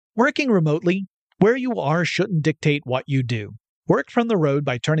Working remotely, where you are shouldn't dictate what you do. Work from the road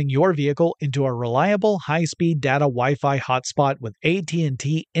by turning your vehicle into a reliable high-speed data Wi-Fi hotspot with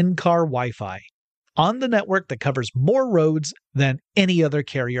AT&T in-car Wi-Fi. On the network that covers more roads than any other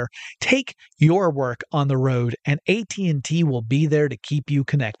carrier, take your work on the road and AT&T will be there to keep you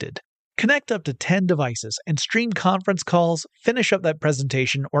connected. Connect up to 10 devices and stream conference calls, finish up that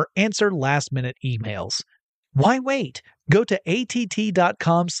presentation, or answer last-minute emails. Why wait? Go to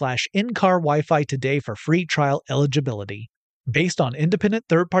att.com/in-car Wi-Fi today for free trial eligibility. Based on independent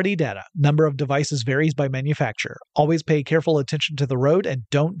third-party data, number of devices varies by manufacturer. Always pay careful attention to the road and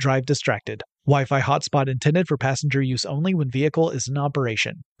don't drive distracted. Wi-Fi hotspot intended for passenger use only when vehicle is in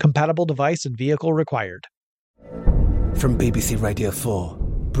operation. Compatible device and vehicle required. From BBC Radio 4,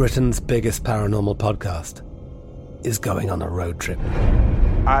 Britain's biggest paranormal podcast is going on a road trip.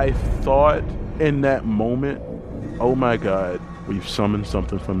 I thought in that moment, oh my God, we've summoned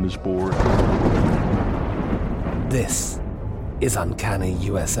something from this board. This is Uncanny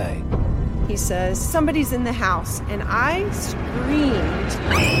USA. He says, somebody's in the house, and I screamed.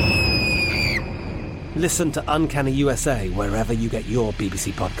 Listen to Uncanny USA wherever you get your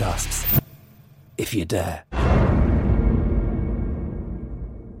BBC podcasts, if you dare.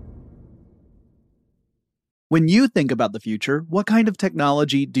 When you think about the future, what kind of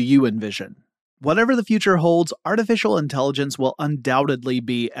technology do you envision? Whatever the future holds, artificial intelligence will undoubtedly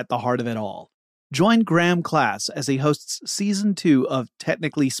be at the heart of it all. Join Graham Class as he hosts Season 2 of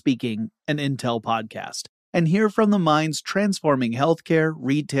Technically Speaking, an Intel podcast, and hear from the minds transforming healthcare,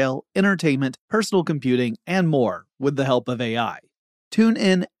 retail, entertainment, personal computing, and more with the help of AI. Tune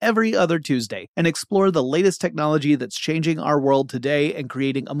in every other Tuesday and explore the latest technology that's changing our world today and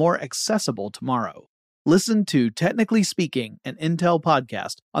creating a more accessible tomorrow. Listen to Technically Speaking, an Intel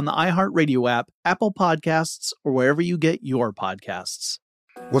podcast on the iHeartRadio app, Apple Podcasts, or wherever you get your podcasts.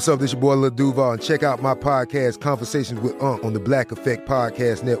 What's up, this your boy Lil Duval, and check out my podcast, Conversations with Unc, on the Black Effect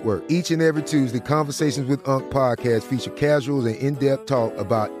Podcast Network. Each and every Tuesday, Conversations with Unc podcast feature casuals and in-depth talk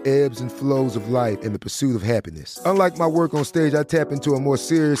about ebbs and flows of life and the pursuit of happiness. Unlike my work on stage, I tap into a more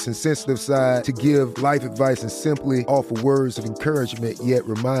serious and sensitive side to give life advice and simply offer words of encouragement, yet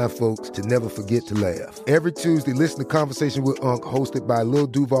remind folks to never forget to laugh. Every Tuesday, listen to Conversation with Unc, hosted by Lil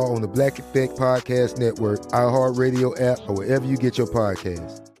Duval on the Black Effect Podcast Network, iHeartRadio app, or wherever you get your podcasts.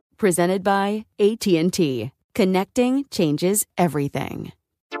 Presented by AT&T. Connecting changes everything.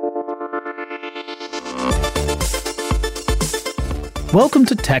 Welcome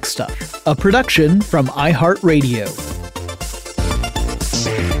to Tech Stuff, a production from iHeartRadio.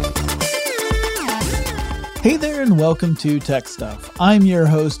 Hey there and welcome to Tech Stuff. I'm your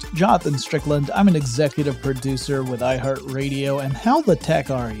host, Jonathan Strickland. I'm an executive producer with iHeartRadio, and how the tech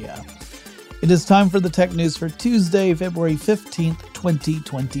are ya? It is time for the tech news for Tuesday, February 15th,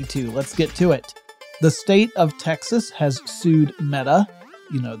 2022. Let's get to it. The state of Texas has sued Meta,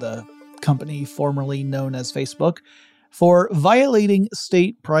 the company formerly known as Facebook, for violating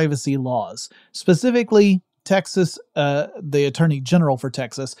state privacy laws. Specifically, Texas, the Attorney General for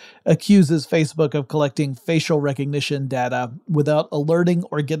Texas, accuses Facebook of collecting facial recognition data without alerting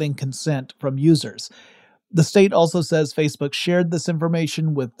or getting consent from users. The state also says Facebook shared this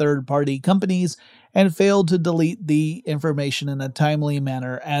information with third-party companies and failed to delete the information in a timely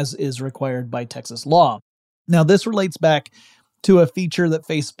manner as is required by Texas law. Now, this relates back to a feature that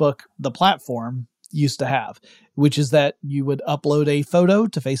Facebook, the platform, used to have, which is that you would upload a photo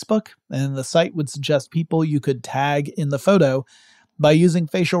to Facebook, and the site would suggest people you could tag in the photo by using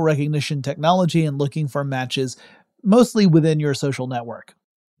facial recognition technology and looking for matches, mostly within your social network.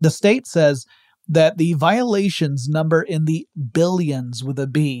 The state says that the violations number in the billions with a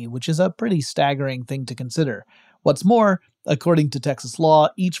B, which is a pretty staggering thing to consider. What's more, according to Texas law,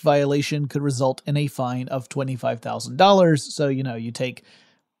 each violation could result in a fine of $25,000. So, you take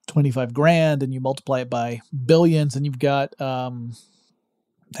 25 grand and you multiply it by billions and you've got, hang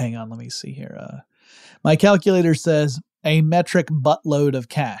on, let me see here. My calculator says a metric buttload of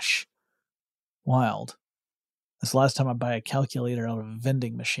cash. Wild. That's the last time I buy a calculator out of a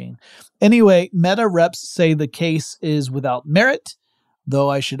vending machine. Anyway, Meta reps say the case is without merit,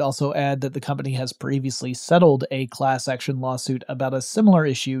 though I should also add that the company has previously settled a class action lawsuit about a similar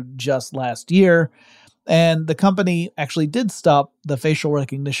issue just last year. And the company actually did stop the facial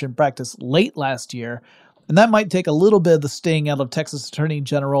recognition practice late last year. And that might take a little bit of the sting out of Texas Attorney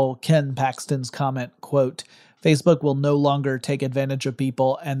General Ken Paxton's comment, quote, Facebook will no longer take advantage of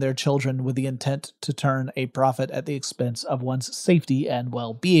people and their children with the intent to turn a profit at the expense of one's safety and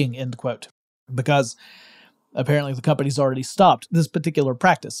well-being, end quote. Because apparently the company's already stopped this particular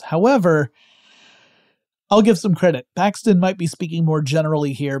practice. However, I'll give some credit. Paxton might be speaking more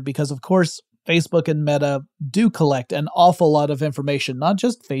generally here because, of course, Facebook and Meta do collect an awful lot of information, not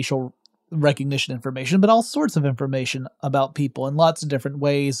just facial recognition information, but all sorts of information about people in lots of different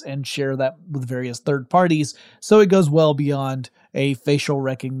ways and share that with various third parties. So it goes well beyond a facial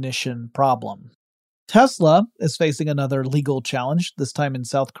recognition problem. Tesla is facing another legal challenge, this time in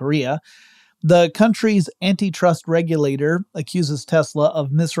South Korea. The country's antitrust regulator accuses Tesla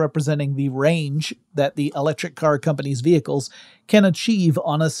of misrepresenting the range that the electric car company's vehicles can achieve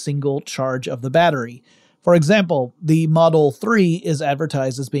on a single charge of the battery. For example, the Model 3 is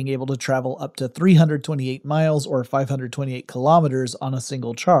advertised as being able to travel up to 328 miles or 528 kilometers on a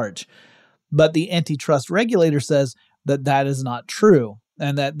single charge. But the antitrust regulator says that that is not true,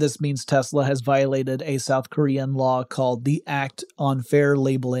 and that this means Tesla has violated a South Korean law called the Act on Fair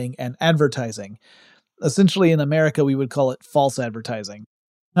Labeling and Advertising. Essentially, in America, we would call it false advertising.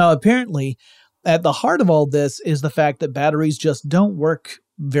 Now, apparently, at the heart of all this is the fact that batteries just don't work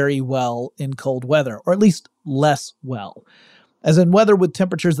very well in cold weather, or at least less well, as in weather with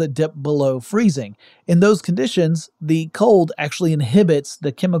temperatures that dip below freezing. In those conditions, the cold actually inhibits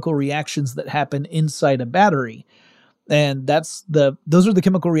the chemical reactions that happen inside a battery. And those are the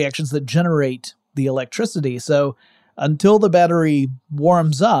chemical reactions that generate the electricity. So until the battery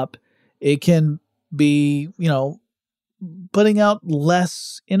warms up, it can be, putting out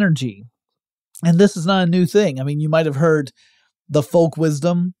less energy. And this is not a new thing. I mean, you might have heard the folk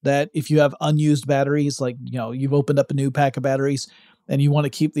wisdom that if you have unused batteries, like, you've opened up a new pack of batteries and you want to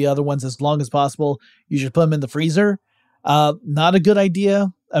keep the other ones as long as possible, you should put them in the freezer. Not a good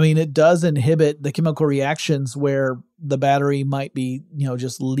idea. I mean, it does inhibit the chemical reactions where the battery might be,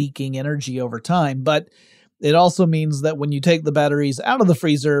 just leaking energy over time. But it also means that when you take the batteries out of the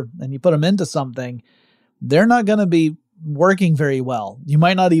freezer and you put them into something, they're not going to be working very well. You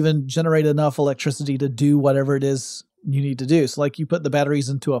might not even generate enough electricity to do whatever it is you need to do. So like you put the batteries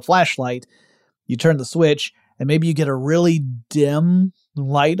into a flashlight, you turn the switch, and maybe you get a really dim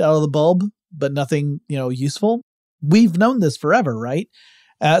light out of the bulb, but nothing, useful. We've known this forever, right?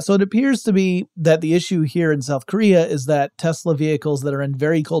 So it appears to be that the issue here in South Korea is that Tesla vehicles that are in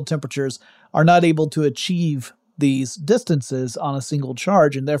very cold temperatures are not able to achieve these distances on a single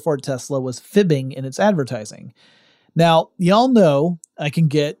charge, and therefore Tesla was fibbing in its advertising. Now, y'all know I can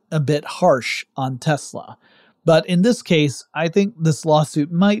get a bit harsh on Tesla, but in this case, I think this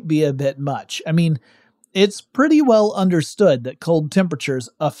lawsuit might be a bit much. I mean, it's pretty well understood that cold temperatures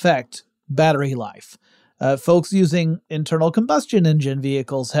affect battery life. Folks using internal combustion engine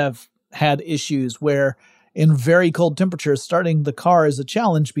vehicles have had issues where in very cold temperatures, starting the car is a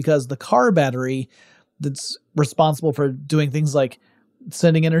challenge because the car battery that's responsible for doing things like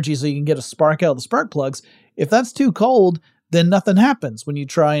sending energy so you can get a spark out of the spark plugs, if that's too cold, then nothing happens when you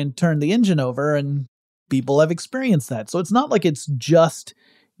try and turn the engine over, and people have experienced that. So it's not like it's just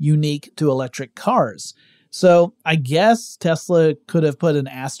unique to electric cars. So I guess Tesla could have put an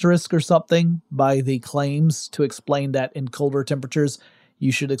asterisk or something by the claims to explain that in colder temperatures,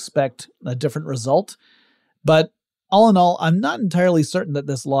 you should expect a different result. But all in all, I'm not entirely certain that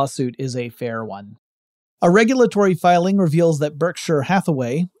this lawsuit is a fair one. A regulatory filing reveals that Berkshire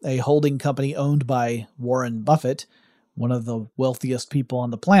Hathaway, a holding company owned by Warren Buffett, one of the wealthiest people on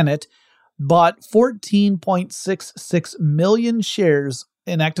the planet, bought 14.66 million shares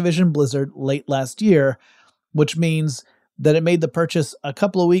in Activision Blizzard late last year, which means that it made the purchase a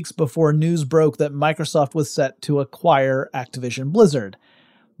couple of weeks before news broke that Microsoft was set to acquire Activision Blizzard.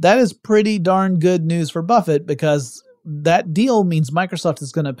 That is pretty darn good news for Buffett because that deal means Microsoft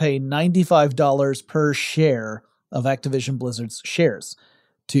is going to pay $95 per share of Activision Blizzard's shares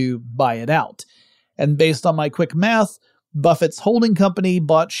to buy it out. And based on my quick math, Buffett's holding company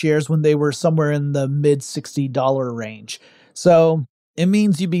bought shares when they were somewhere in the mid-$60 range. So it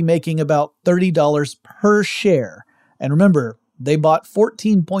means you'd be making about $30 per share. And remember, they bought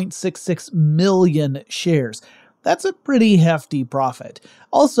 14.66 million shares. That's a pretty hefty profit.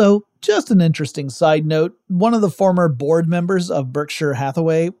 Also, just an interesting side note, one of the former board members of Berkshire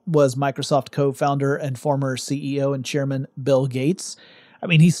Hathaway was Microsoft co-founder and former CEO and chairman Bill Gates. I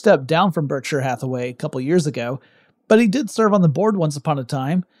mean, he stepped down from Berkshire Hathaway a couple years ago, but he did serve on the board once upon a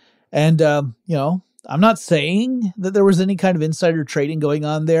time. And, I'm not saying that there was any kind of insider trading going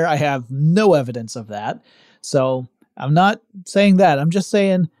on there. I have no evidence of that. So I'm not saying that. I'm just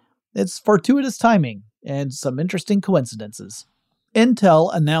saying it's fortuitous timing and some interesting coincidences.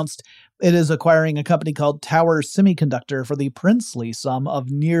 Intel announced it is acquiring a company called Tower Semiconductor for the princely sum of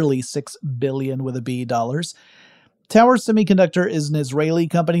nearly $6 billion with a B dollars. Tower Semiconductor is an Israeli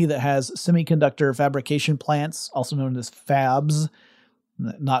company that has semiconductor fabrication plants, also known as fabs.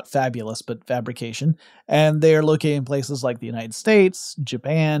 not fabulous, but fabrication. And they are located in places like the United States,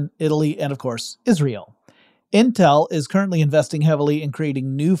 Japan, Italy, and of course, Israel. Intel is currently investing heavily in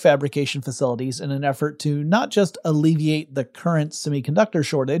creating new fabrication facilities in an effort to not just alleviate the current semiconductor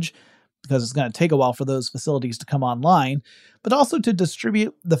shortage, because it's going to take a while for those facilities to come online, but also to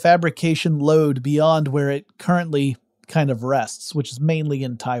distribute the fabrication load beyond where it currently kind of rests, which is mainly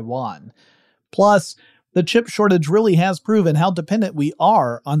in Taiwan. Plus, the chip shortage really has proven how dependent we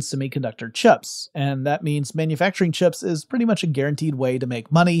are on semiconductor chips, and that means manufacturing chips is pretty much a guaranteed way to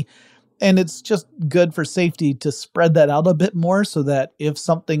make money. And it's just good for safety to spread that out a bit more so that if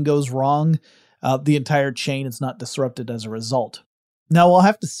something goes wrong, the entire chain is not disrupted as a result. Now, we'll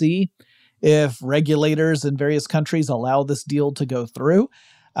have to see if regulators in various countries allow this deal to go through.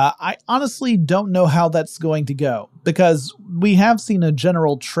 I honestly don't know how that's going to go, because we have seen a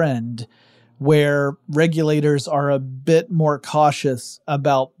general trend where regulators are a bit more cautious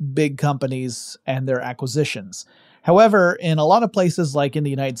about big companies and their acquisitions. However, in a lot of places like in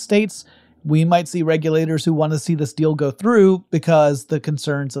the United States, we might see regulators who want to see this deal go through because the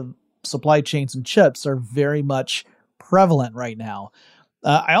concerns of supply chains and chips are very much prevalent right now.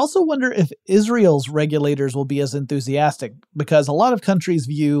 I also wonder if Israel's regulators will be as enthusiastic, because a lot of countries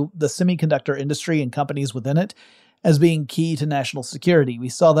view the semiconductor industry and companies within it as being key to national security. We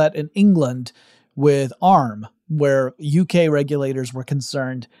saw that in England with ARM, where UK regulators were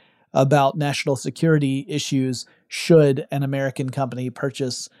concerned about national security issues should an American company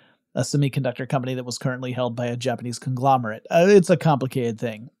purchase a semiconductor company that was currently held by a Japanese conglomerate. It's a complicated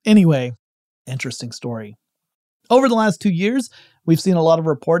thing. Anyway, interesting story. Over the last 2 years, we've seen a lot of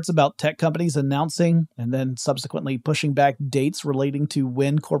reports about tech companies announcing and then subsequently pushing back dates relating to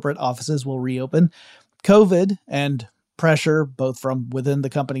when corporate offices will reopen. COVID and pressure, both from within the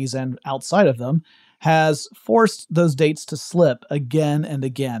companies and outside of them, has forced those dates to slip again and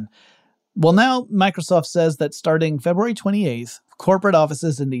again. Well, now Microsoft says that starting February 28th, corporate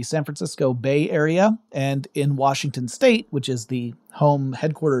offices in the San Francisco Bay Area and in Washington State, which is the home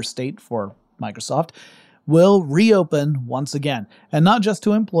headquarters state for Microsoft, will reopen once again. And not just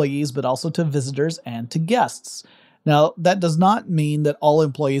to employees, but also to visitors and to guests. Now, that does not mean that all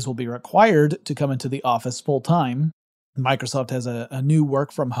employees will be required to come into the office full-time. Microsoft has a new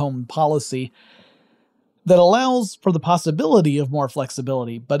work-from-home policy that allows for the possibility of more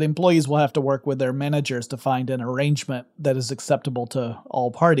flexibility, but employees will have to work with their managers to find an arrangement that is acceptable to all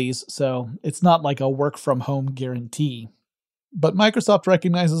parties, so it's not like a work-from-home guarantee. But Microsoft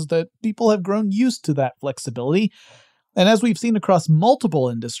recognizes that people have grown used to that flexibility, and as we've seen across multiple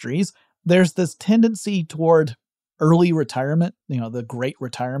industries, there's this tendency toward early retirement. The great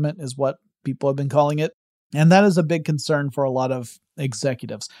retirement is what people have been calling it. And that is a big concern for a lot of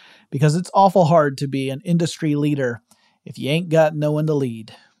executives, because it's awful hard to be an industry leader if you ain't got no one to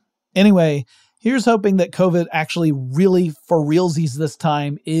lead. Anyway, here's hoping that COVID actually really, for realsies this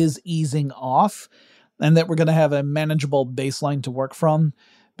time, is easing off, and that we're going to have a manageable baseline to work from,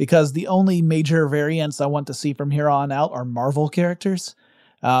 because the only major variants I want to see from here on out are Marvel characters.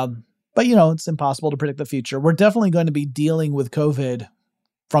 But it's impossible to predict the future. We're definitely going to be dealing with COVID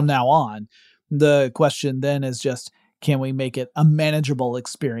from now on. The question then is just, can we make it a manageable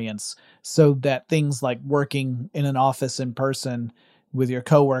experience so that things like working in an office in person with your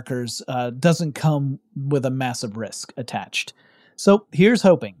coworkers doesn't come with a massive risk attached? So here's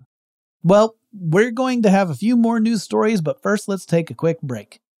hoping. Well, we're going to have a few more news stories, but first let's take a quick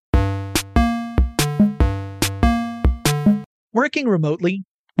break. Working remotely,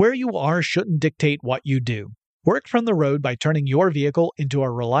 where you are shouldn't dictate what you do. Work from the road by turning your vehicle into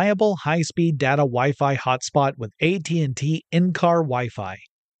a reliable high-speed data Wi-Fi hotspot with AT&T in-car Wi-Fi.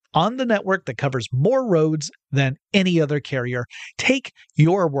 On the network that covers more roads than any other carrier, take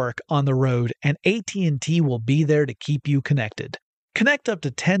your work on the road and AT&T will be there to keep you connected. Connect up to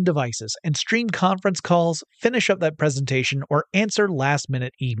 10 devices and stream conference calls, finish up that presentation, or answer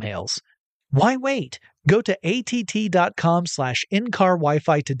last-minute emails. Why wait? Go to att.com/in-car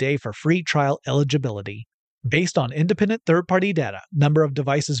Wi-Fi today for free trial eligibility. Based on independent third-party data, number of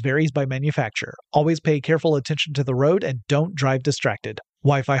devices varies by manufacturer. Always pay careful attention to the road and don't drive distracted.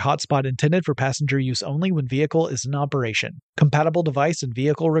 Wi-Fi hotspot intended for passenger use only when vehicle is in operation. Compatible device and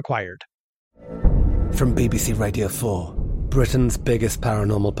vehicle required. From BBC Radio 4, Britain's biggest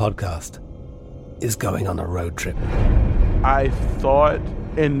paranormal podcast is going on a road trip. I thought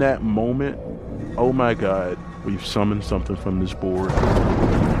in that moment, oh my God, we've summoned something from this board.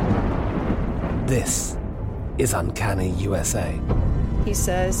 This is Uncanny USA. He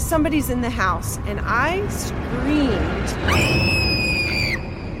says, somebody's in the house, and I screamed.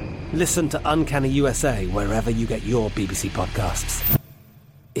 Listen to Uncanny USA wherever you get your BBC podcasts,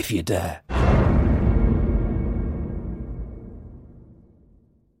 if you dare.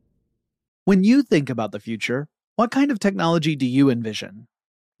 When you think about the future, what kind of technology do you envision?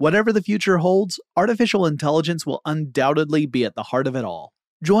 Whatever the future holds, artificial intelligence will undoubtedly be at the heart of it all.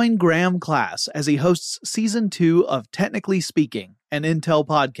 Join Graham Class as he hosts Season 2 of Technically Speaking, an Intel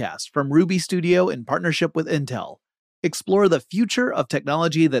podcast from Ruby Studio in partnership with Intel. Explore the future of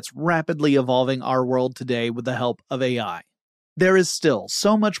technology that's rapidly evolving our world today with the help of AI. There is still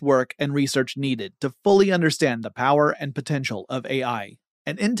so much work and research needed to fully understand the power and potential of AI,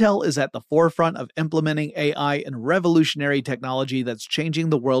 and Intel is at the forefront of implementing AI in revolutionary technology that's changing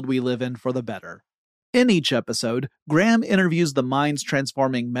the world we live in for the better. In each episode, Graham interviews the minds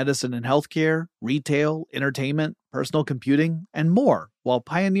transforming medicine and healthcare, retail, entertainment, personal computing, and more, while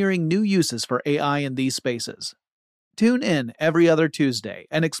pioneering new uses for AI in these spaces. Tune in every other Tuesday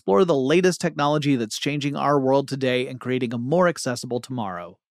and explore the latest technology that's changing our world today and creating a more accessible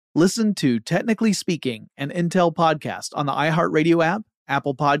tomorrow. Listen to Technically Speaking, an Intel podcast on the iHeartRadio app,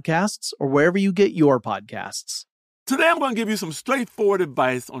 Apple Podcasts, or wherever you get your podcasts. Today I'm going to give you some straightforward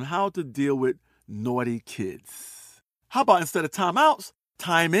advice on how to deal with naughty kids. How about instead of timeouts,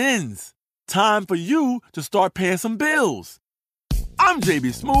 time-ins? Time for you to start paying some bills. I'm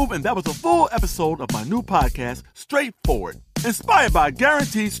JB Smoove, and that was a full episode of my new podcast, Straightforward, inspired by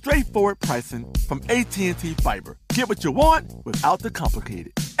guaranteed straightforward pricing from AT&T Fiber. Get what you want without the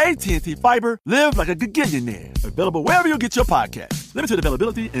complicated. AT&T Fiber, live like a gigillionaire. Available wherever you get your podcast. Limited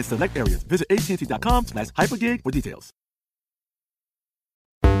availability in select areas. Visit AT&T.com/hypergig for details.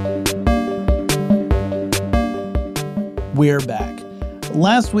 We're back.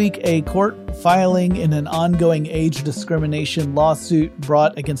 Last week, a court filing in an ongoing age discrimination lawsuit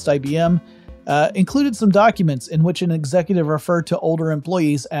brought against IBM included some documents in which an executive referred to older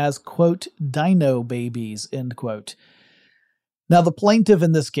employees as, quote, dino babies, end quote. Now, the plaintiff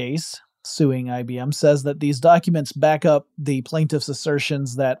in this case, suing IBM, says that these documents back up the plaintiff's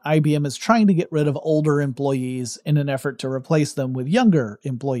assertions that IBM is trying to get rid of older employees in an effort to replace them with younger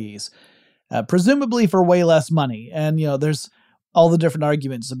employees, presumably for way less money. And, there's all the different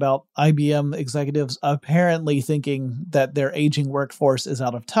arguments about IBM executives apparently thinking that their aging workforce is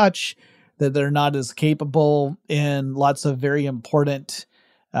out of touch, that they're not as capable in lots of very important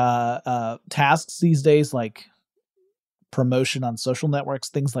tasks these days, like promotion on social networks,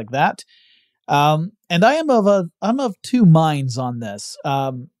 things like that. And I'm of two minds on this.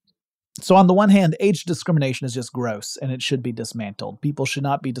 So on the one hand, age discrimination is just gross and it should be dismantled. People should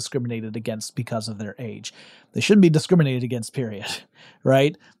not be discriminated against because of their age. They shouldn't be discriminated against, period,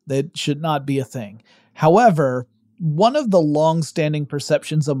 right? That should not be a thing. However, one of the long-standing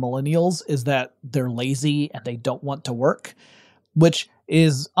perceptions of millennials is that they're lazy and they don't want to work, which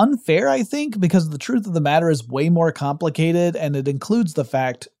is unfair, I think, because the truth of the matter is way more complicated, and it includes the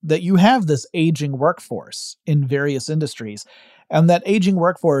fact that you have this aging workforce in various industries, and that aging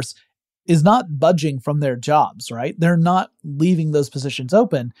workforce is not budging from their jobs, right? They're not leaving those positions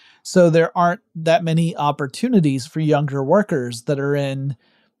open. So there aren't that many opportunities for younger workers that are in,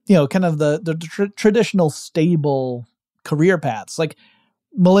 kind of the traditional stable career paths. Like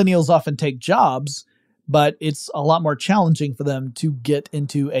millennials often take jobs, but it's a lot more challenging for them to get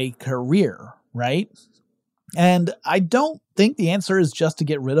into a career, right? And I don't think the answer is just to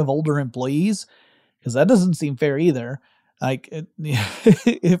get rid of older employees, because that doesn't seem fair either. Like,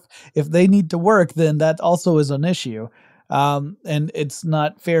 if they need to work, then that also is an issue. And it's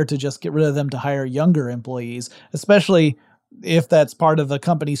not fair to just get rid of them to hire younger employees, especially if that's part of the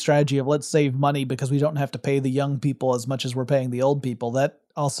company strategy of let's save money because we don't have to pay the young people as much as we're paying the old people. That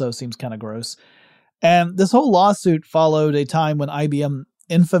also seems kind of gross. And this whole lawsuit followed a time when IBM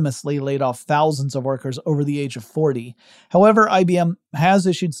infamously laid off thousands of workers over the age of 40. However, IBM has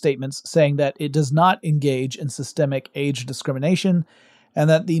issued statements saying that it does not engage in systemic age discrimination and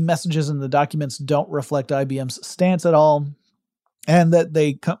that the messages in the documents don't reflect IBM's stance at all, and that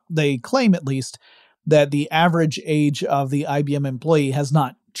they claim, at least, that the average age of the IBM employee has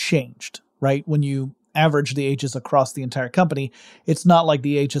not changed, right? When you average the ages across the entire company, it's not like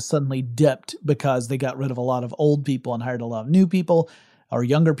the age has suddenly dipped because they got rid of a lot of old people and hired a lot of new people, or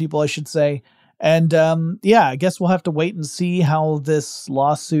younger people, I should say. And I guess we'll have to wait and see how this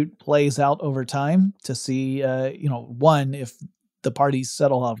lawsuit plays out over time to see, one, if the parties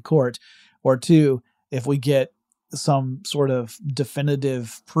settle out of court, or two, if we get some sort of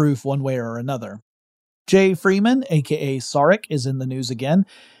definitive proof one way or another. Jay Freeman, aka Sarek, is in the news again.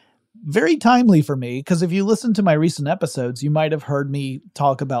 Very timely for me, because if you listen to my recent episodes, you might have heard me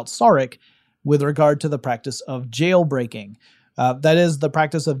talk about Sarek with regard to the practice of jailbreaking, That is the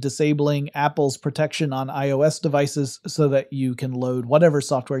practice of disabling Apple's protection on iOS devices so that you can load whatever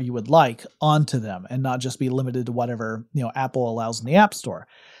software you would like onto them and not just be limited to whatever, Apple allows in the App Store.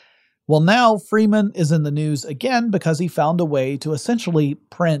 Well, now Freeman is in the news again because he found a way to essentially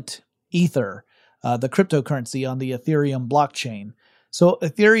print Ether, the cryptocurrency on the Ethereum blockchain. So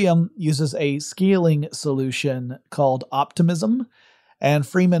Ethereum uses a scaling solution called Optimism, and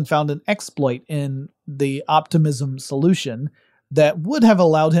Freeman found an exploit in the Optimism solution that would have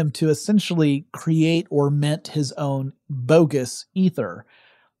allowed him to essentially create or mint his own bogus Ether.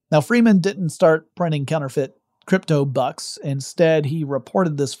 Now, Freeman didn't start printing counterfeit crypto bucks. Instead, he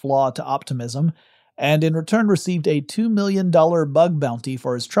reported this flaw to Optimism and in return received a $2 million bug bounty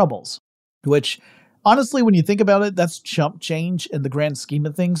for his troubles, which honestly, when you think about it, that's chump change in the grand scheme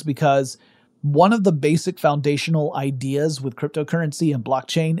of things, because one of the basic foundational ideas with cryptocurrency and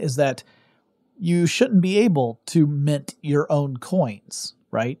blockchain is that you shouldn't be able to mint your own coins,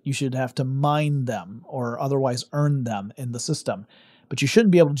 right? You should have to mine them or otherwise earn them in the system. But you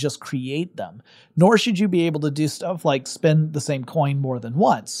shouldn't be able to just create them, nor should you be able to do stuff like spend the same coin more than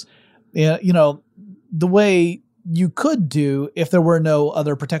once. The way you could do if there were no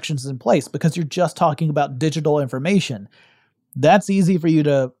other protections in place, because you're just talking about digital information. That's easy for you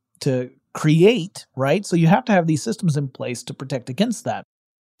to create, right? So you have to have these systems in place to protect against that.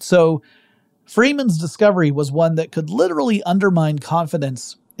 So Freeman's discovery was one that could literally undermine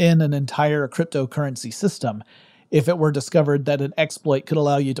confidence in an entire cryptocurrency system. If it were discovered that an exploit could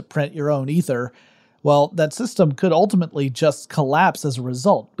allow you to print your own Ether, well, that system could ultimately just collapse as a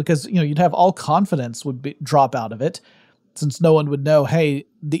result, because you'd have all confidence would drop out of it, since no one would know, hey,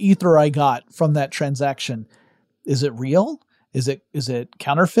 the Ether I got from that transaction, is it real? Is it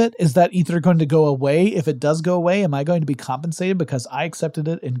counterfeit? Is that Ether going to go away? If it does go away, am I going to be compensated because I accepted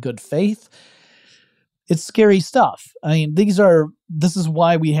it in good faith? It's scary stuff. I mean, this is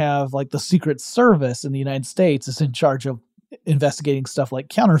why we have like the Secret Service in the United States is in charge of investigating stuff like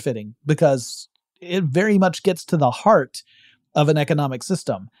counterfeiting, because it very much gets to the heart of an economic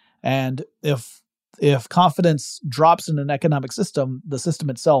system. And if confidence drops in an economic system, the system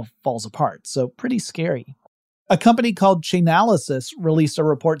itself falls apart. So pretty scary. A company called Chainalysis released a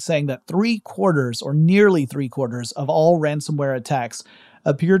report saying that nearly three quarters of all ransomware attacks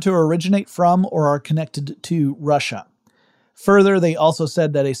appear to originate from or are connected to Russia. Further, they also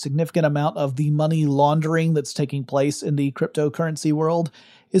said that a significant amount of the money laundering that's taking place in the cryptocurrency world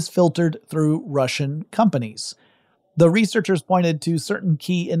is filtered through Russian companies. The researchers pointed to certain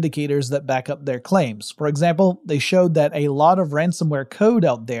key indicators that back up their claims. For example, they showed that a lot of ransomware code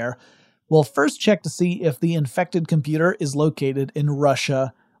out there will first check to see if the infected computer is located in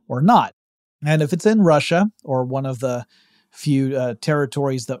Russia or not. And if it's in Russia, or one of the few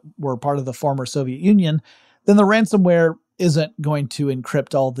territories that were part of the former Soviet Union, then the ransomware isn't going to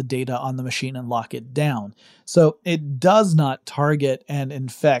encrypt all the data on the machine and lock it down. So it does not target and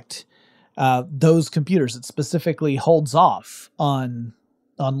infect those computers. It specifically holds off on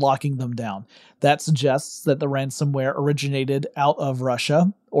locking them down. That suggests that the ransomware originated out of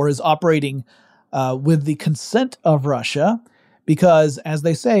Russia or is operating with the consent of Russia, because, as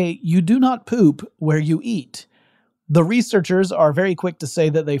they say, you do not poop where you eat. The researchers are very quick to say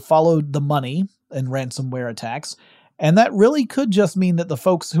that they followed the money in ransomware attacks, and that really could just mean that the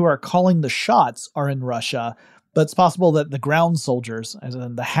folks who are calling the shots are in Russia, but it's possible that the ground soldiers, as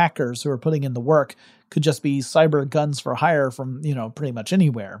in the hackers who are putting in the work, could just be cyber guns for hire from, pretty much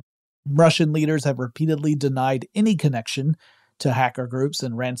anywhere. Russian leaders have repeatedly denied any connection to hacker groups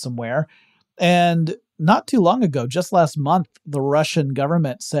and ransomware, and not too long ago, just last month, the Russian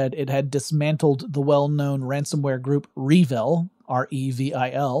government said it had dismantled the well-known ransomware group Revil,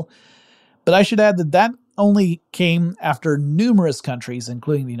 R-E-V-I-L. But I should add that only came after numerous countries,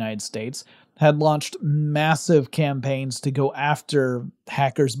 including the United States, had launched massive campaigns to go after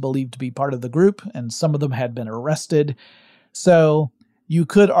hackers believed to be part of the group, and some of them had been arrested. So you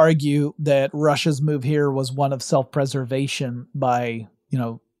could argue that Russia's move here was one of self-preservation by,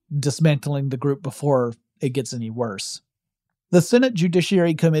 dismantling the group before it gets any worse. The Senate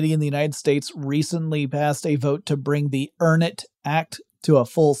Judiciary Committee in the United States recently passed a vote to bring the Earn It Act to a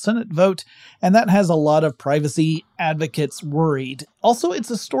full Senate vote, and that has a lot of privacy advocates worried. Also, it's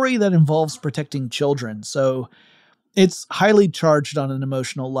a story that involves protecting children, so it's highly charged on an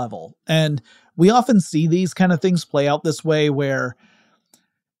emotional level. And we often see these kind of things play out this way, where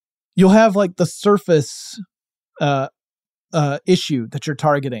you'll have like the surface issue that you're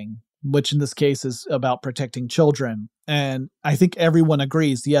targeting, which in this case is about protecting children. And I think everyone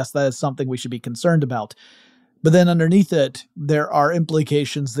agrees, yes, that is something we should be concerned about. But then underneath it, there are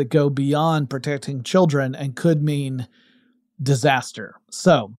implications that go beyond protecting children and could mean disaster.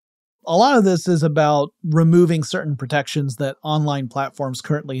 So a lot of this is about removing certain protections that online platforms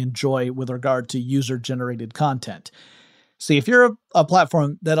currently enjoy with regard to user-generated content. See, if you're a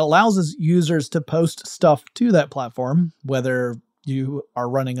platform that allows users to post stuff to that platform, whether you are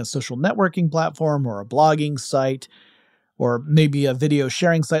running a social networking platform or a blogging site, or maybe a video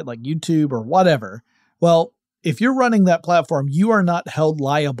sharing site like YouTube or whatever, well, if you're running that platform, you are not held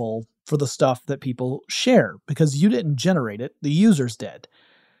liable for the stuff that people share because you didn't generate it, the users did.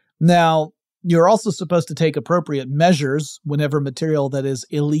 Now, you're also supposed to take appropriate measures whenever material that is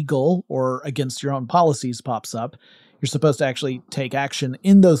illegal or against your own policies pops up. You're supposed to actually take action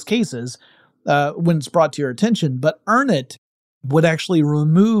in those cases when it's brought to your attention, but Earnit would actually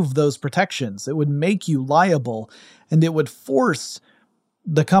remove those protections. It would make you liable, and it would force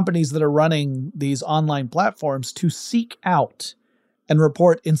the companies that are running these online platforms to seek out and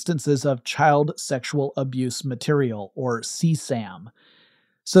report instances of child sexual abuse material, or CSAM.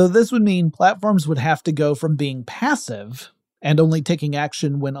 So this would mean platforms would have to go from being passive and only taking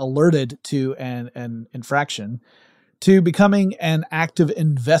action when alerted to an infraction to becoming an active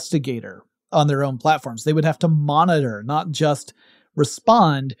investigator on their own platforms. They would have to monitor, not just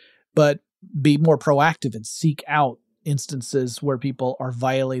respond, but be more proactive and seek out instances where people are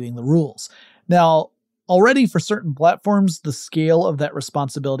violating the rules. Now, already for certain platforms, the scale of that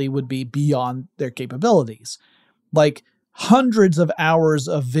responsibility would be beyond their capabilities. Like, hundreds of hours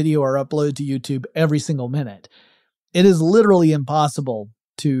of video are uploaded to YouTube every single minute. It is literally impossible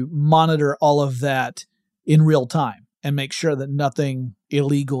to monitor all of that in real time and make sure that nothing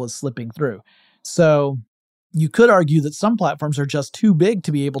illegal is slipping through. So you could argue that some platforms are just too big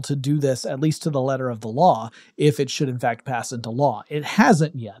to be able to do this, at least to the letter of the law, if it should in fact pass into law. It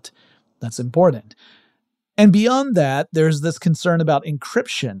hasn't yet. That's important. And beyond that, there's this concern about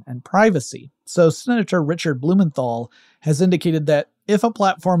encryption and privacy. So Senator Richard Blumenthal has indicated that if a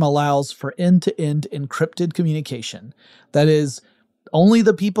platform allows for end-to-end encrypted communication, that is, only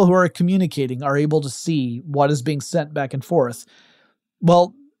the people who are communicating are able to see what is being sent back and forth,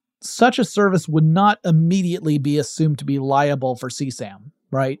 well, such a service would not immediately be assumed to be liable for CSAM,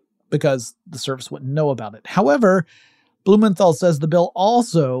 right? Because the service wouldn't know about it. However, Blumenthal says the bill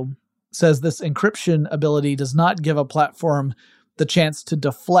also says this encryption ability does not give a platform the chance to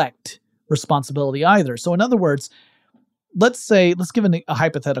deflect responsibility either. So in other words, let's give a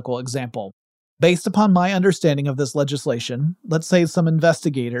hypothetical example. Based upon my understanding of this legislation, let's say some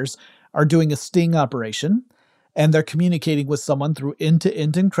investigators are doing a sting operation and they're communicating with someone through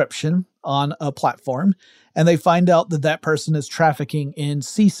end-to-end encryption on a platform, and they find out that that person is trafficking in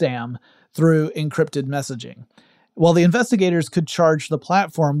CSAM through encrypted messaging. Well, the investigators could charge the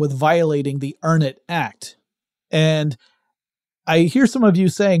platform with violating the Earnit Act. And I hear some of you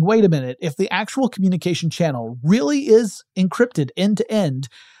saying, wait a minute, if the actual communication channel really is encrypted end-to-end,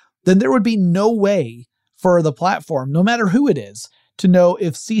 then there would be no way for the platform, no matter who it is, to know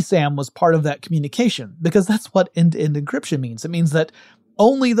if CSAM was part of that communication, because that's what end-to-end encryption means. It means that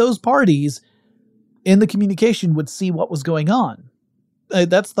only those parties in the communication would see what was going on.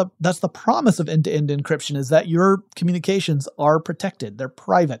 That's the promise of end-to-end encryption, is that your communications are protected. They're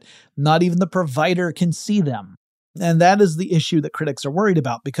private. Not even the provider can see them. And that is the issue that critics are worried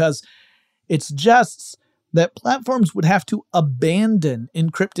about, because it suggests that platforms would have to abandon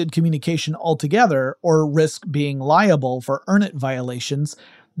encrypted communication altogether or risk being liable for Earnit violations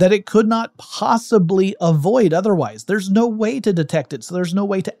that it could not possibly avoid otherwise. There's no way to detect it, so there's no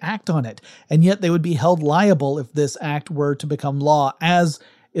way to act on it. And yet they would be held liable if this act were to become law, as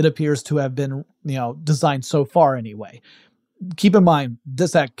it appears to have been, designed so far anyway. Keep in mind,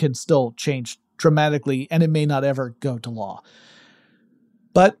 this act can still change dramatically, and it may not ever go to law.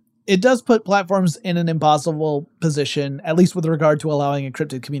 But it does put platforms in an impossible position, at least with regard to allowing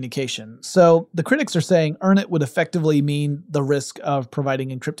encrypted communication. So the critics are saying Earnit would effectively mean the risk of providing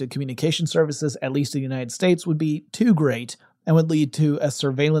encrypted communication services, at least in the United States, would be too great and would lead to a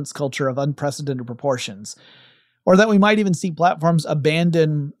surveillance culture of unprecedented proportions. Or that we might even see platforms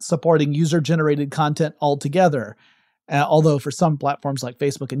abandon supporting user-generated content altogether. Although for some platforms like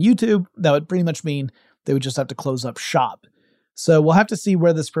Facebook and YouTube, that would pretty much mean they would just have to close up shop. So we'll have to see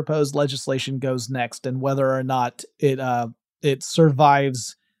where this proposed legislation goes next and whether or not it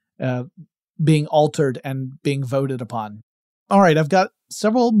survives being altered and being voted upon. All right, I've got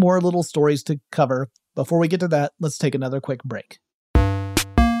several more little stories to cover. Before we get to that, let's take another quick break.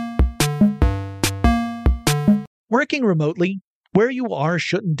 Working remotely, where you are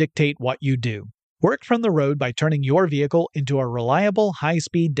shouldn't dictate what you do. Work from the road by turning your vehicle into a reliable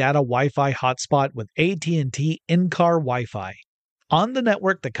high-speed data Wi-Fi hotspot with AT&T in-car Wi-Fi. on the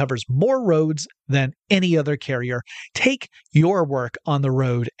network that covers more roads than any other carrier. Take your work on the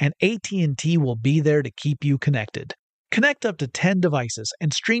road, and AT&T will be there to keep you connected. Connect up to 10 devices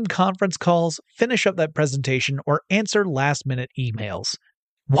and stream conference calls, finish up that presentation, or answer last-minute emails.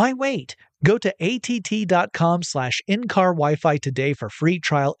 Why wait? Go to att.com/in-car Wi-Fi today for free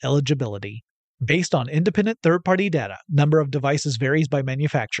trial eligibility. Based on independent third-party data, number of devices varies by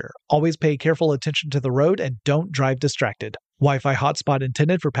manufacturer. Always pay careful attention to the road and don't drive distracted. Wi-Fi hotspot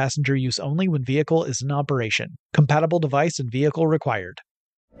intended for passenger use only when vehicle is in operation. Compatible device and vehicle required.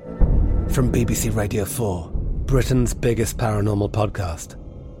 From BBC Radio 4, Britain's biggest paranormal podcast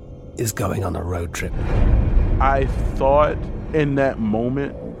is going on a road trip. I thought in that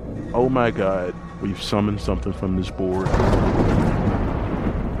moment, oh my God, we've summoned something from this board.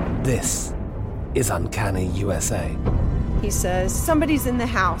 This is Uncanny USA. He says, somebody's in the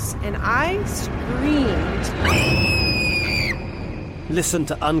house, and I screamed. Listen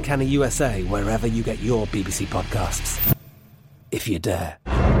to Uncanny USA wherever you get your BBC podcasts, if you dare.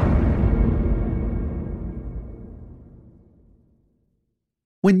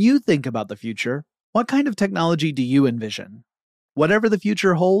 When you think about the future, what kind of technology do you envision? Whatever the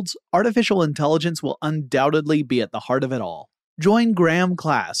future holds, artificial intelligence will undoubtedly be at the heart of it all. Join Graham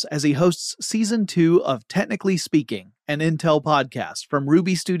Class as he hosts Season 2 of Technically Speaking, an Intel podcast from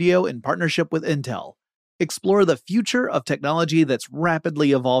Ruby Studio in partnership with Intel. Explore the future of technology that's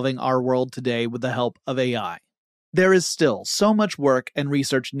rapidly evolving our world today with the help of AI. There is still so much work and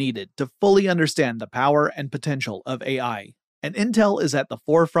research needed to fully understand the power and potential of AI, and Intel is at the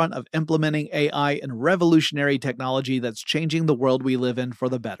forefront of implementing AI and revolutionary technology that's changing the world we live in for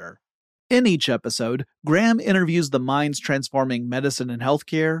the better. In each episode, Graham interviews the minds transforming medicine and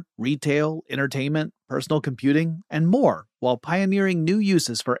healthcare, retail, entertainment, personal computing, and more, while pioneering new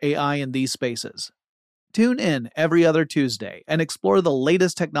uses for AI in these spaces. Tune in every other Tuesday and explore the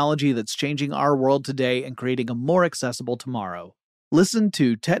latest technology that's changing our world today and creating a more accessible tomorrow. Listen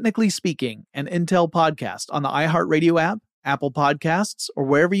to Technically Speaking, an Intel podcast on the iHeartRadio app, Apple Podcasts, or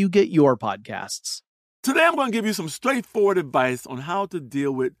wherever you get your podcasts. Today I'm going to give you some straightforward advice on how to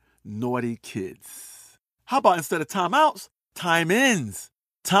deal with naughty kids. How about instead of timeouts, time-ins?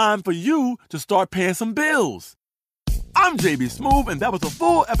 Time for you to start paying some bills. I'm JB Smoove, and that was a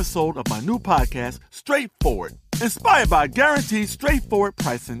full episode of my new podcast, Straightforward, inspired by guaranteed straightforward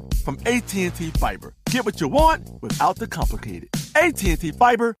pricing from AT&T Fiber. Get what you want without the complicated. AT&T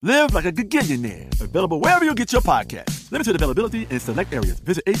Fiber, live like a gigillionaire. Available wherever you get your podcasts. Limited availability in select areas.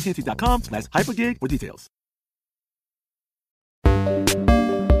 Visit AT&T.com/hypergig for details.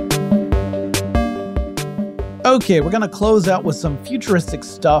 Okay, we're going to close out with some futuristic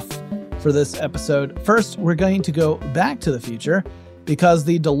stuff for this episode. First, we're going to go back to the future because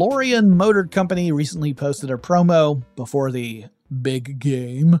the DeLorean Motor Company recently posted a promo before the big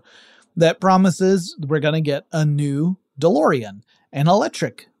game that promises we're going to get a new DeLorean, an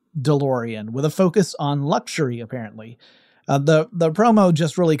electric DeLorean with a focus on luxury, apparently. The promo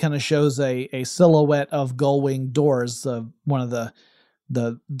just really kind of shows a silhouette of gull-wing doors, one of the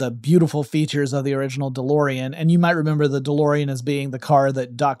beautiful features of the original DeLorean. And you might remember the DeLorean as being the car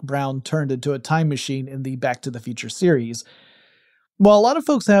that Doc Brown turned into a time machine in the Back to the Future series. Well, a lot of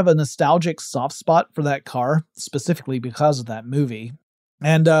folks have a nostalgic soft spot for that car, specifically because of that movie.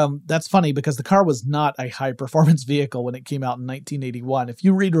 And that's funny because the car was not a high-performance vehicle when it came out in 1981. If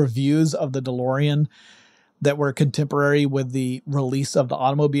you read reviews of the DeLorean that were contemporary with the release of the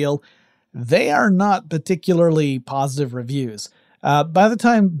automobile, they are not particularly positive reviews. By the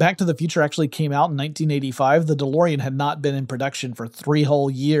time Back to the Future actually came out in 1985, the DeLorean had not been in production for 3 whole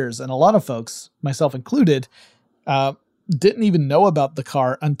years, and a lot of folks, myself included, didn't even know about the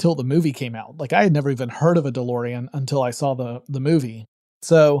car until the movie came out. Like, I had never even heard of a DeLorean until I saw the movie.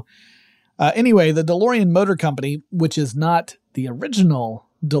 So, anyway, the DeLorean Motor Company, which is not the original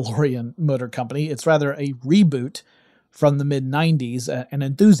DeLorean Motor Company, it's rather a reboot from the mid-90s, an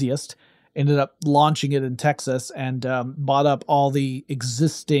enthusiast ended up launching it in Texas and bought up all the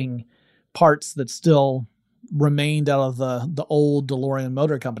existing parts that still remained out of the old DeLorean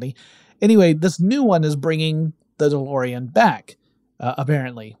Motor Company. Anyway, this new one is bringing the DeLorean back,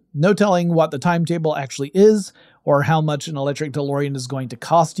 apparently. No telling what the timetable actually is or how much an electric DeLorean is going to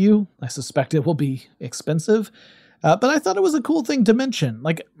cost you. I suspect it will be expensive. But I thought it was a cool thing to mention.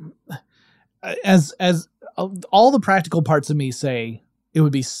 Like, as all the practical parts of me say, it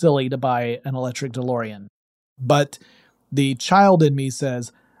would be silly to buy an electric DeLorean. But the child in me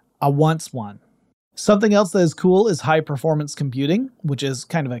says, I want one. Something else that is cool is high-performance computing, which is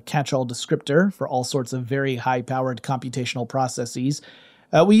kind of a catch-all descriptor for all sorts of very high-powered computational processes.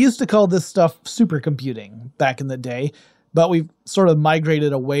 We used to call this stuff supercomputing back in the day. but we've sort of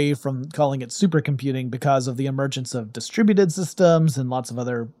migrated away from calling it supercomputing because of the emergence of distributed systems and lots of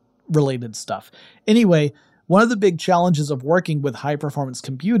other related stuff. Anyway, one of the big challenges of working with high-performance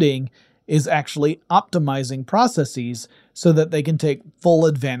computing is actually optimizing processes so that they can take full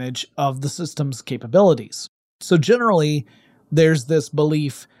advantage of the system's capabilities. So generally, there's this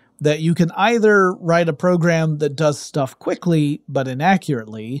belief that you can either write a program that does stuff quickly but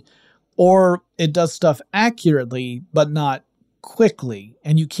inaccurately, or it does stuff accurately but not quickly.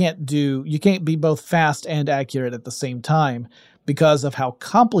 And you can't be both fast and accurate at the same time because of how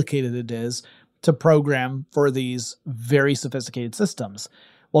complicated it is to program for these very sophisticated systems.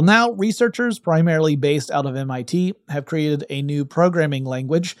 Well, now researchers, primarily based out of MIT, have created a new programming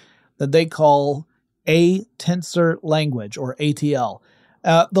language that they call A-Tensor Language, or ATL.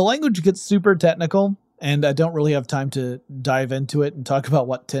 The language gets super technical, and I don't really have time to dive into it and talk about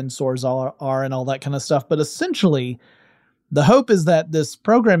what tensors are and all that kind of stuff, but essentially, the hope is that this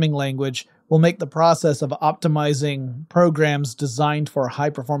programming language will make the process of optimizing programs designed for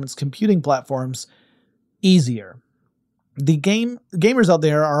high-performance computing platforms easier. The gamers out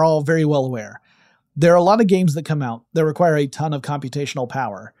there are all very well aware. There are a lot of games that come out that require a ton of computational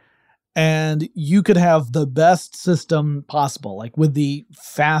power. And you could have the best system possible, like with the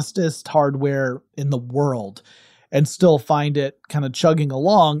fastest hardware in the world, and still find it kind of chugging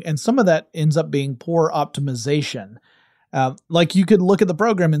along. And some of that ends up being poor optimization. Like you could look at the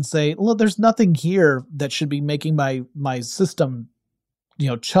program and say, look, there's nothing here that should be making my system,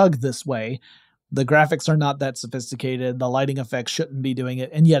 chug this way. The graphics are not that sophisticated. The lighting effects shouldn't be doing it,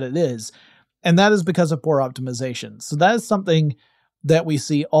 and yet it is. And that is because of poor optimization. So that is something that we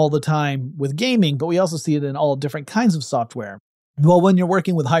see all the time with gaming, but we also see it in all different kinds of software. Well, when you're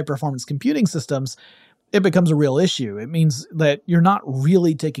working with high-performance computing systems, it becomes a real issue. It means that you're not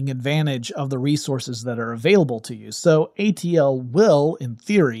really taking advantage of the resources that are available to you. So ATL will, in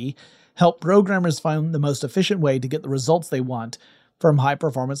theory, help programmers find the most efficient way to get the results they want from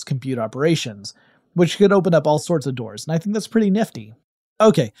high-performance compute operations, which could open up all sorts of doors. And I think that's pretty nifty.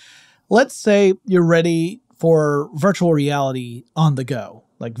 Okay, let's say you're ready for virtual reality on the go,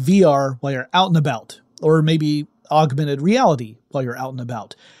 like VR while you're out and about, or maybe augmented reality while you're out and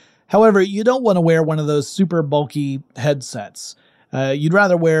about. However, you don't want to wear one of those super bulky headsets. You'd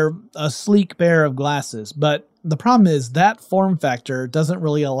rather wear a sleek pair of glasses, but the problem is that form factor doesn't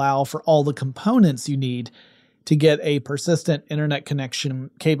really allow for all the components you need to get a persistent internet connection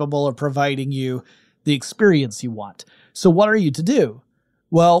capable of providing you the experience you want. So what are you to do?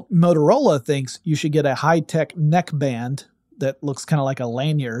 Well, Motorola thinks you should get a high-tech neckband that looks kind of like a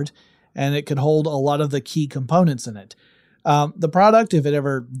lanyard, and it could hold a lot of the key components in it. The product, if it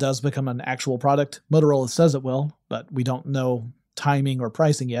ever does become an actual product, Motorola says it will, but we don't know timing or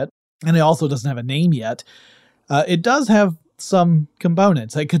pricing yet, and it also doesn't have a name yet. It does have some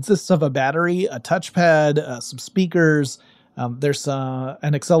components. It consists of a battery, a touchpad, some speakers. There's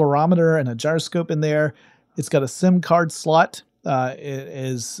an accelerometer and a gyroscope in there. It's got a SIM card slot. It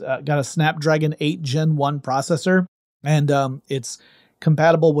is got a Snapdragon 8 Gen 1 processor, and it's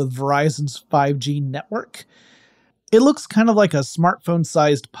compatible with Verizon's 5G network. It looks kind of like a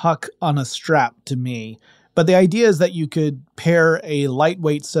smartphone-sized puck on a strap to me, but the idea is that you could pair a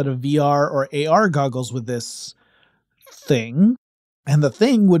lightweight set of VR or AR goggles with this thing, and the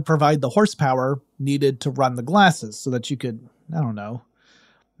thing would provide the horsepower needed to run the glasses so that you could,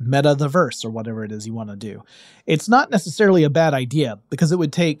 meta the verse or whatever it is you want to do. It's not necessarily a bad idea because it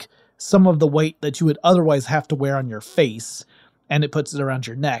would take some of the weight that you would otherwise have to wear on your face, and it puts it around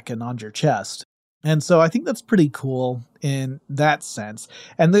your neck and on your chest. And so I think that's pretty cool in that sense.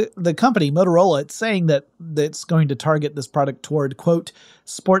 And the company, Motorola, it's saying that it's going to target this product toward, quote,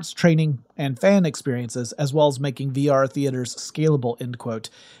 sports training and fan experiences, as well as making VR theaters scalable, end quote,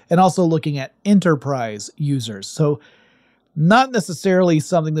 and also looking at enterprise users. So not necessarily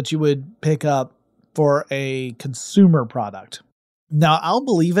something that you would pick up for a consumer product. Now, I'll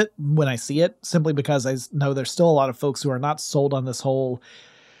believe it when I see it, simply because I know there's still a lot of folks who are not sold on this whole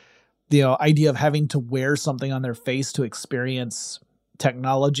idea of having to wear something on their face to experience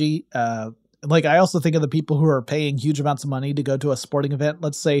technology. I also think of the people who are paying huge amounts of money to go to a sporting event,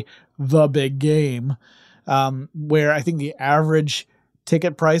 let's say the big game, where I think the average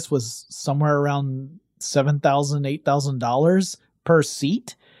ticket price was somewhere around $7,000, $8,000 per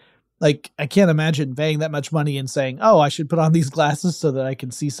seat. Like, I can't imagine paying that much money and saying, oh, I should put on these glasses so that I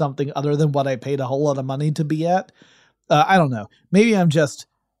can see something other than what I paid a whole lot of money to be at. I don't know. Maybe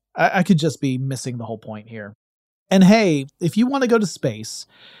I could just be missing the whole point here. And hey, if you want to go to space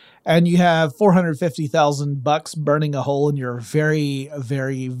and you have $450,000 burning a hole in your very,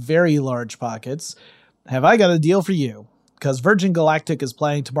 very, very large pockets, have I got a deal for you. because Virgin Galactic is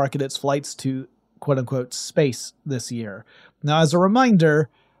planning to market its flights to quote-unquote space this year. Now, as a reminder,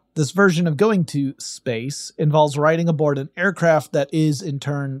 this version of going to space involves riding aboard an aircraft that is, in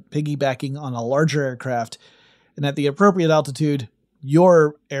turn, piggybacking on a larger aircraft, and at the appropriate altitude,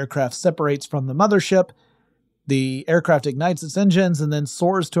 your aircraft separates from the mothership, the aircraft ignites its engines, and then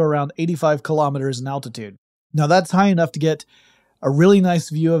soars to around 85 kilometers in altitude. Now, that's high enough to get a really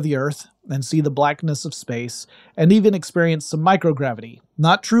nice view of the Earth and see the blackness of space, and even experience some microgravity.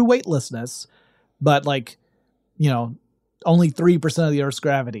 Not true weightlessness, but only 3% of the Earth's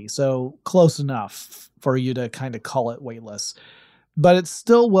gravity, so close enough for you to kind of call it weightless. But it's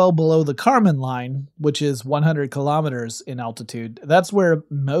still well below the Kármán line, which is 100 kilometers in altitude. That's where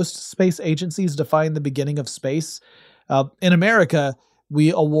most space agencies define the beginning of space. In America,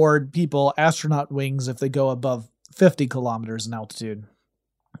 we award people astronaut wings if they go above 50 kilometers in altitude.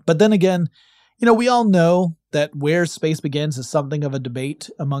 But then again, we all know that where space begins is something of a debate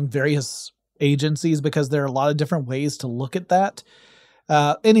among various agencies because there are a lot of different ways to look at that.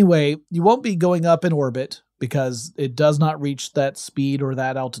 Anyway, you won't be going up in orbit because it does not reach that speed or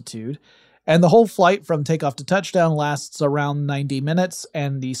that altitude. And the whole flight from takeoff to touchdown lasts around 90 minutes,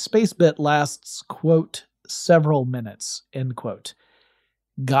 and the space bit lasts, quote, several minutes, end quote.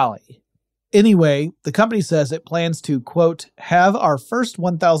 Golly. Anyway, the company says it plans to, quote, have our first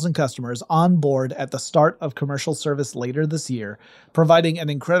 1,000 customers on board at the start of commercial service later this year, providing an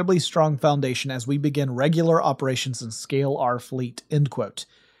incredibly strong foundation as we begin regular operations and scale our fleet, end quote.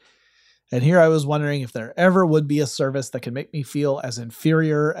 And here I was wondering if there ever would be a service that could make me feel as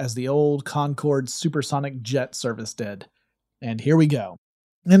inferior as the old Concorde supersonic jet service did. And here we go.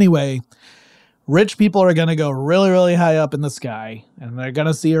 Anyway, rich people are going to go really, really high up in the sky, and they're going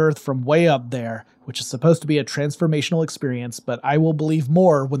to see Earth from way up there, which is supposed to be a transformational experience, but I will believe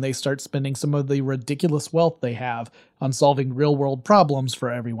more when they start spending some of the ridiculous wealth they have on solving real-world problems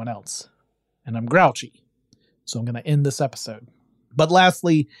for everyone else. And I'm grouchy, so I'm going to end this episode. But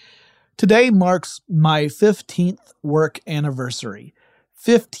lastly, today marks my 15th work anniversary.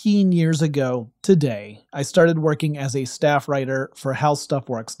 15 years ago today, I started working as a staff writer for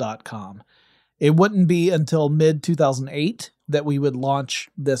HowStuffWorks.com. It wouldn't be until mid-2008 that we would launch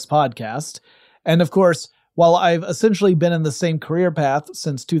this podcast. And of course, while I've essentially been in the same career path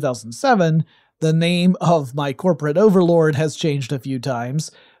since 2007, the name of my corporate overlord has changed a few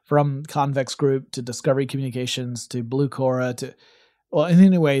times, from Convex Group to Discovery Communications to Blucora to... Well,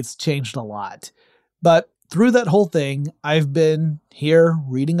 anyway, it's changed a lot. But through that whole thing, I've been here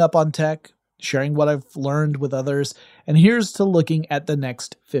reading up on tech, sharing what I've learned with others, and here's to looking at the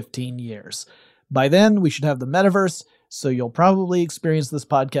next 15 years. By then, we should have the metaverse, so you'll probably experience this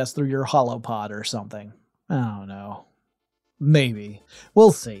podcast through your HoloPod or something. I don't know. Maybe.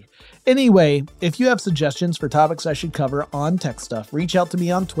 We'll see. Anyway, if you have suggestions for topics I should cover on Tech Stuff, reach out to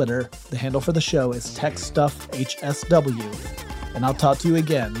me on Twitter. The handle for the show is TechStuffHSW. And I'll talk to you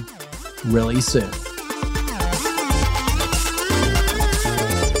again really soon.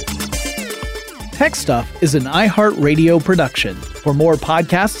 Tech Stuff is an iHeartRadio production. For more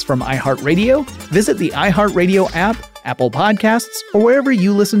podcasts from iHeartRadio, visit the iHeartRadio app, Apple Podcasts, or wherever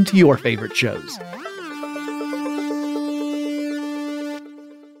you listen to your favorite shows.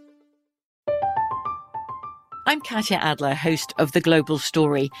 I'm Katya Adler, host of The Global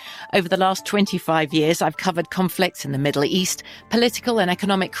Story. Over the last 25 years, I've covered conflicts in the Middle East, political and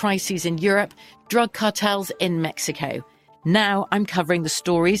economic crises in Europe, drug cartels in Mexico. Now I'm covering the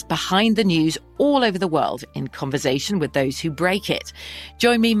stories behind the news all over the world in conversation with those who break it.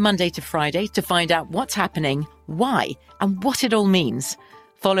 Join me Monday to Friday to find out what's happening, why, and what it all means.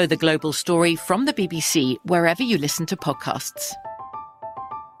 Follow The Global Story from the BBC wherever you listen to podcasts.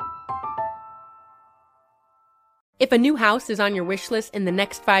 If a new house is on your wish list in the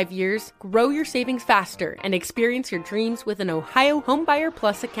next 5 years, grow your savings faster and experience your dreams with an Ohio Homebuyer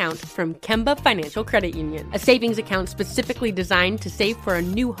Plus account from Kemba Financial Credit Union. A savings account specifically designed to save for a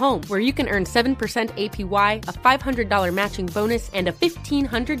new home, where you can earn 7% APY, a $500 matching bonus, and a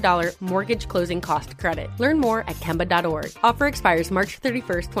 $1,500 mortgage closing cost credit. Learn more at Kemba.org. Offer expires March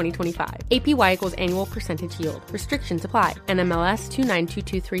 31st, 2025. APY equals annual percentage yield. Restrictions apply. NMLS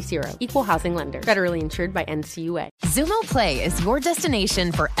 292230. Equal housing lender. Federally insured by NCUA. Xumo Play is your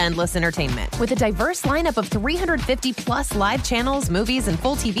destination for endless entertainment. With a diverse lineup of 350 plus live channels, movies, and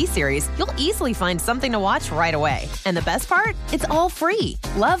full TV series, you'll easily find something to watch right away. And the best part? It's all free.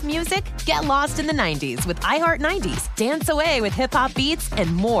 Love music? Get lost in the 90s with iHeart 90s. Dance away with hip-hop beats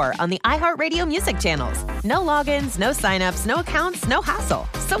and more on the iHeartRadio music channels. No logins, no signups, no accounts, no hassle.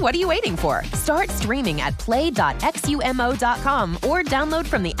 So what are you waiting for? Start streaming at play.xumo.com or download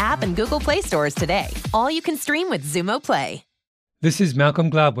from the app and Google Play stores today. All you can stream with Xumo Play. This is Malcolm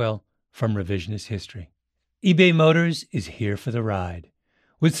Gladwell from Revisionist History. eBay Motors is here for the ride.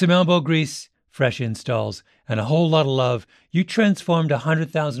 With some elbow grease, fresh installs, and a whole lot of love, you transformed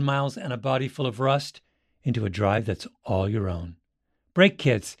 100,000 miles and a body full of rust into a drive that's all your own. Brake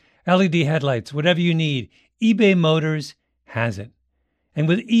kits, LED headlights, whatever you need, eBay Motors has it. And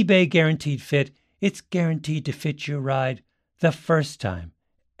with eBay Guaranteed Fit, it's guaranteed to fit your ride the first time,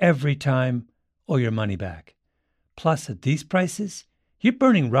 every time, or your money back. Plus, at these prices, you're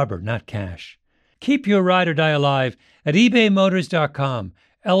burning rubber, not cash. Keep your ride or die alive at ebaymotors.com.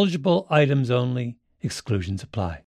 Eligible items only. Exclusions apply.